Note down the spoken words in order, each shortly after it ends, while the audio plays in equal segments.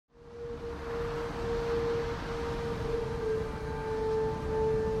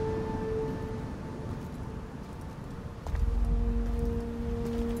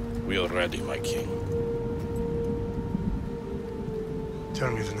already, my king. Tell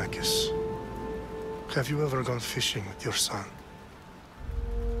me, Leonidas, have you ever gone fishing with your son?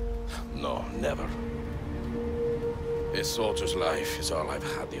 No, never. A soldier's life is all I've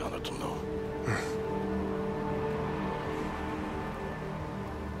had the honor to know.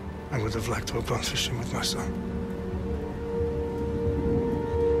 I would have liked to have gone fishing with my son.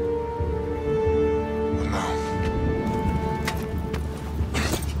 But now...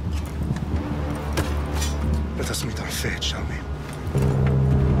 let us meet on fate, shall we?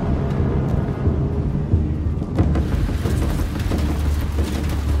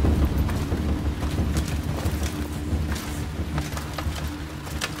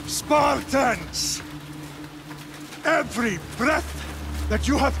 Spartans! Every breath that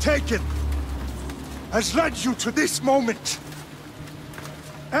you have taken has led you to this moment.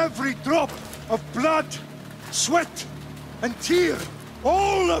 Every drop of blood, sweat, and tear,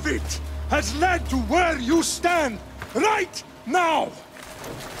 all of it has led to where you stand right now.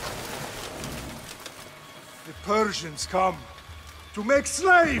 The Persians come to make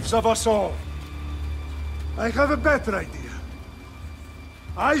slaves of us all. I have a better idea.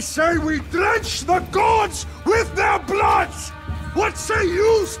 I say we drench the gods with their bloods! What say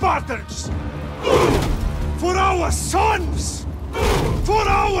you, Spartans? For our sons! For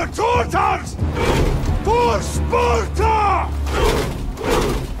our daughters! For Sparta!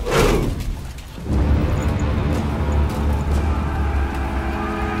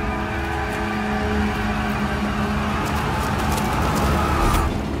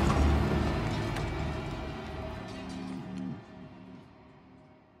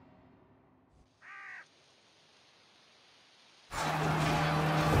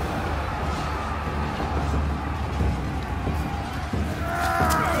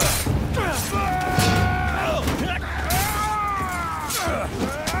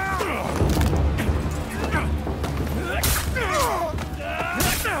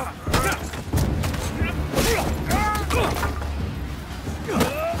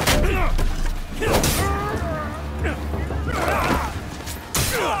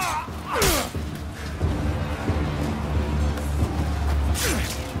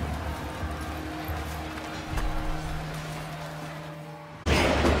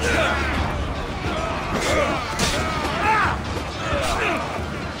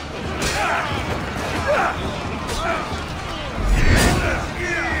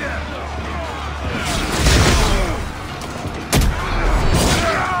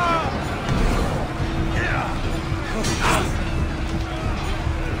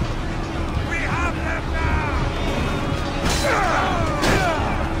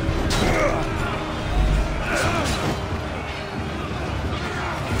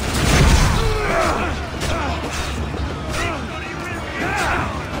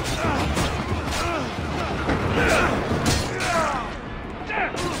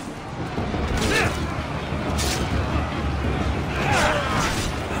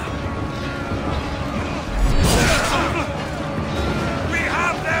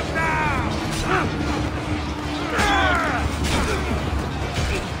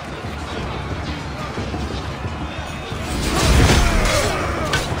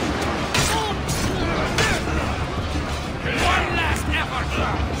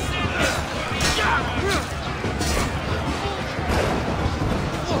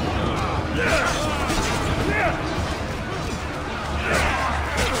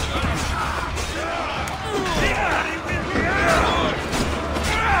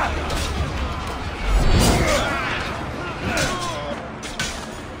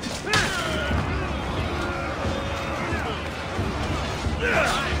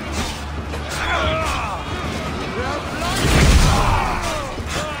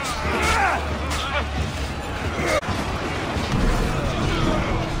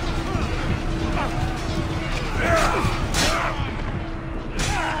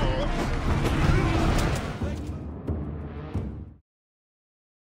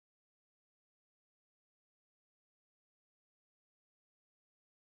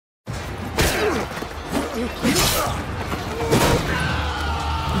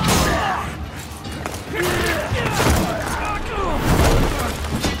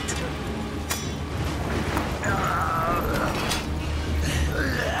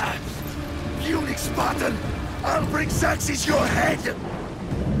 Spartan! I'll bring Xerxes your head!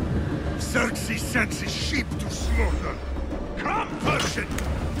 Xerxes sends his sheep to slaughter. Come, Persian!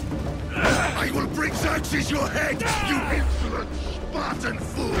 I will bring Xerxes your head, you insolent Spartan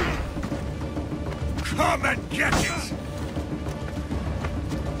fool! Come and get it!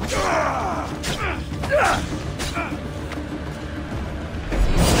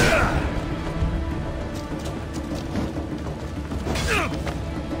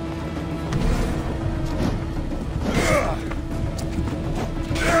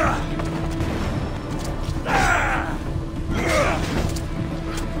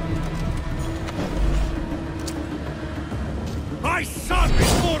 I've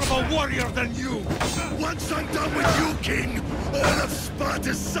been more of a warrior than you! Once I'm done with you, King, all of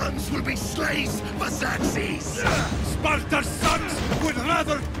Sparta's sons will be slaves for Xerxes! Sparta's sons would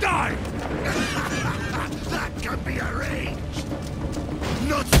rather die! That can be arranged!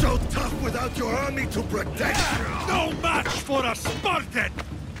 Not so tough without your army to protect you! No match for a Spartan!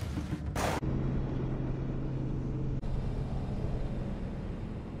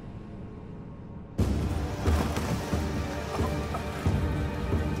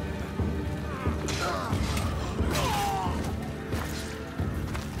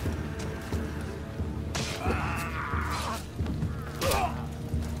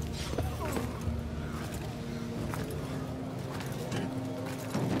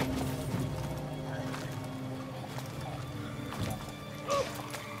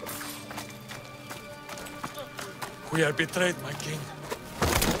 We are betrayed, my king.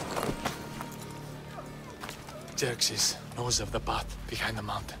 Xerxes knows of the path behind the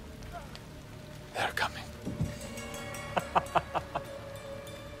mountain. They are coming.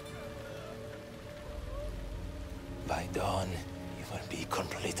 By dawn, you will be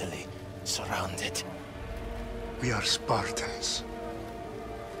completely surrounded. We are Spartans.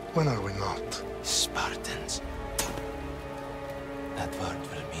 When are we not? Spartans. That word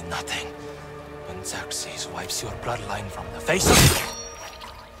will mean nothing when Xerxes wipes your bloodline from the face of the earth.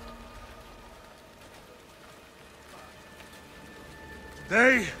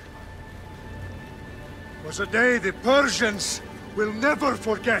 Today was a day the Persians will never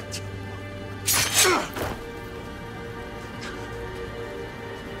forget.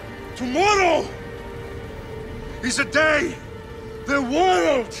 Tomorrow is a day the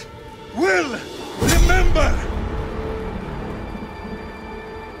world will remember.